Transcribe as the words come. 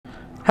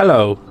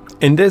Hello,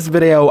 in this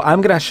video I'm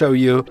gonna show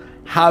you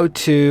how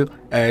to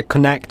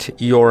connect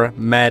your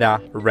Meta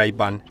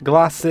Ray-Ban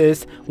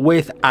glasses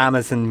with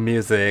Amazon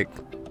Music.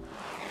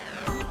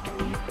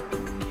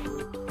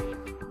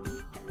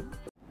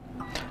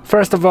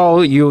 First of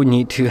all, you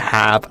need to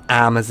have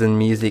Amazon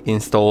Music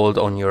installed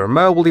on your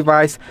mobile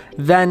device.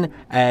 Then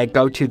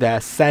go to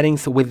the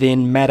settings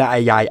within Meta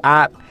AI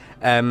app.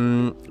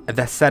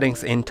 The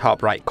settings in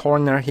top right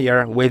corner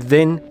here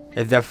within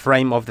the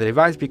frame of the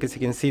device, because you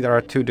can see there are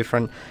two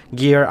different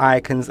gear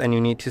icons and you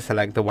need to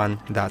select the one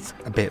that's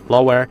a bit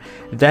lower.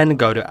 Then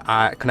go to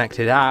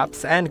connected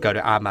apps and go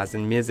to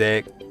Amazon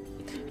Music.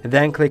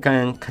 Then click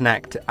on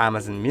connect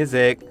Amazon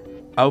Music,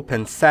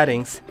 open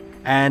settings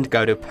and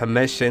go to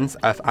permissions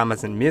of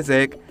Amazon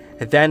Music.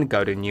 Then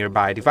go to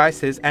nearby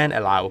devices and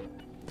allow.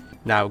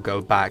 Now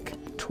go back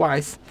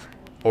twice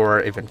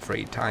or even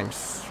 3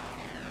 times.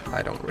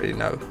 I don't really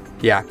know.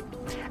 Yeah.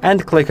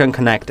 And click on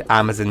connect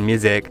Amazon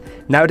Music.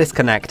 Now it is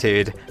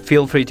connected.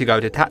 Feel free to go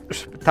to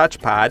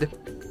touchpad.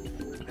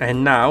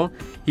 And now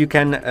you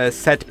can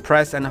set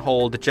press and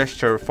hold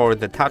gesture for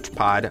the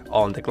touchpad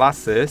on the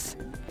glasses.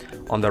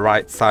 On the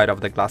right side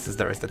of the glasses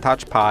there is the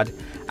touchpad,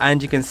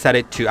 and you can set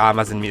it to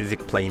Amazon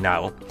Music Play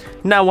Now.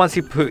 Now once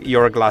you put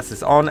your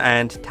glasses on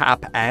and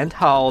tap and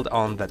hold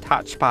on the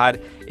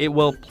touchpad, it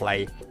will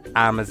play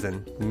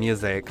Amazon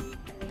Music.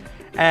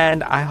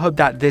 And I hope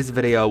that this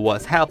video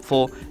was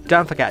helpful.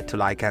 Don't forget to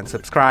like and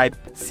subscribe.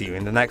 See you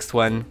in the next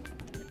one.